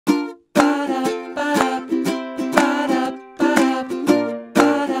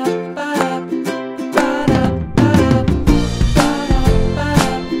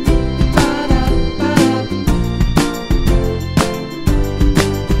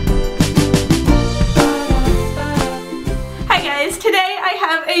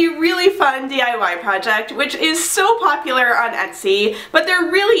a really fun DIY project which is so popular on Etsy, but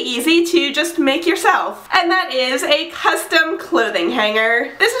they're really easy to just make yourself. And that is a custom clothing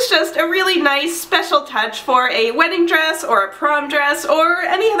hanger. This is just a really nice special touch for a wedding dress or a prom dress or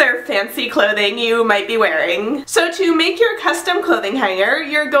any other fancy clothing you might be wearing. So to make your custom clothing hanger,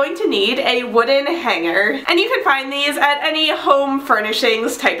 you're going to need a wooden hanger. And you can find these at any home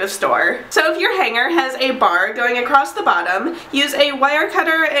furnishings type of store. So if your hanger has a bar going across the bottom, use a wire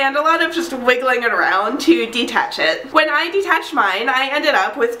cutter and a lot of just wiggling it around to detach it. When I detached mine, I ended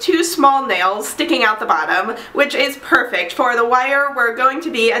up with 2 small nails sticking out the bottom, which is perfect for the wire we're going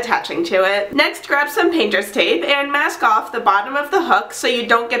to be attaching to it. Next, grab some painter's tape and mask off the bottom of the hook so you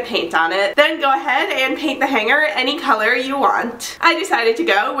don't get paint on it. Then go ahead and paint the hanger any color you want. I decided to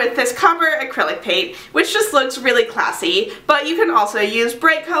go with this copper acrylic paint, which just looks really classy, but you can also use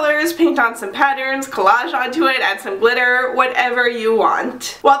bright colors, paint on some patterns, collage onto it, add some glitter, whatever you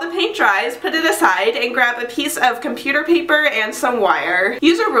want. While the paint dries, put it aside and grab a piece of computer paper and some wire.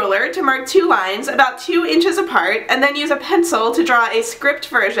 Use a ruler to mark 2 lines about 2 inches apart, and then use a pencil to draw a script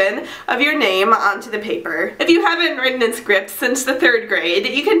version of your name onto the paper. If you haven't written in script since the 3rd grade,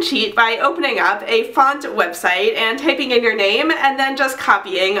 you can cheat by opening up a font website and typing in your name and then just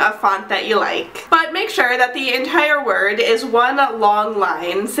copying a font that you like. But make sure that the entire word is one long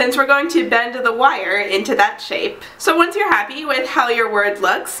line, since we're going to bend the wire into that shape. So once you're happy with how your word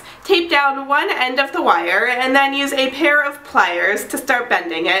looks, tape down one end of the wire and then use a pair of pliers to start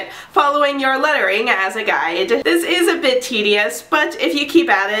bending it, following your lettering as a guide. This is a bit tedious, but if you keep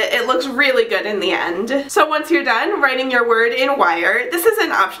at it, it looks really good in the end. So once you're done writing your word in wire, this is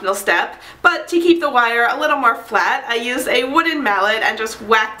an optional step, but to keep the wire a little more flat, I used a wooden mallet and just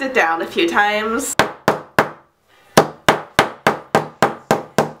whacked it down a few times.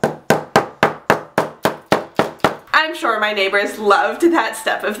 I'm sure my neighbors loved that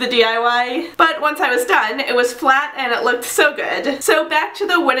step of the DIY. But once I was done, it was flat and it looked so good. So back to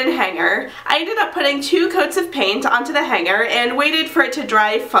the wooden hanger. I ended up putting 2 coats of paint onto the hanger and waited for it to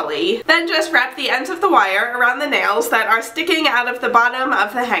dry fully. Then just wrap the ends of the wire around the nails that are sticking out of the bottom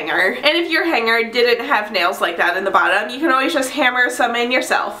of the hanger. And if your hanger didn't have nails like that in the bottom, you can always just hammer some in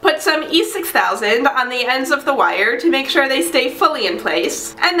yourself. Put some E6000 on the ends of the wire to make sure they stay fully in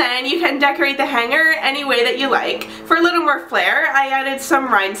place. And then you can decorate the hanger any way that you like. For a little more flair, I added some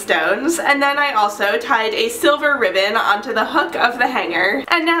rhinestones, and then I also tied a silver ribbon onto the hook of the hanger.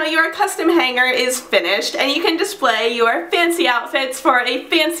 And now your custom hanger is finished, and you can display your fancy outfits for a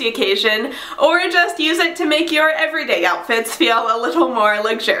fancy occasion, or just use it to make your everyday outfits feel a little more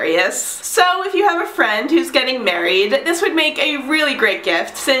luxurious. So if you have a friend who's getting married, this would make a really great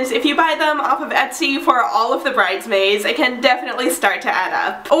gift, since if you buy them off of Etsy for all of the bridesmaids, it can definitely start to add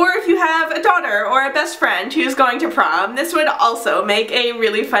up. Or if you have a daughter or a best friend who's going to prom, this would also make a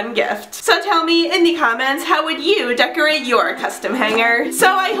really fun gift. So tell me in the comments, how would you decorate your custom hanger? So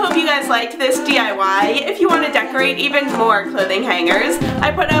I hope you guys liked this DIY. If you want to decorate even more clothing hangers,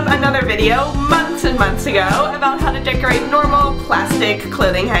 I put up another video months and months ago about how to decorate normal plastic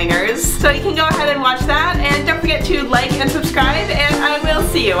clothing hangers. So you can go ahead and watch that, and don't forget to like and subscribe, and I will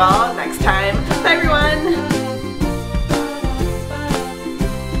see you all next time. Bye everyone!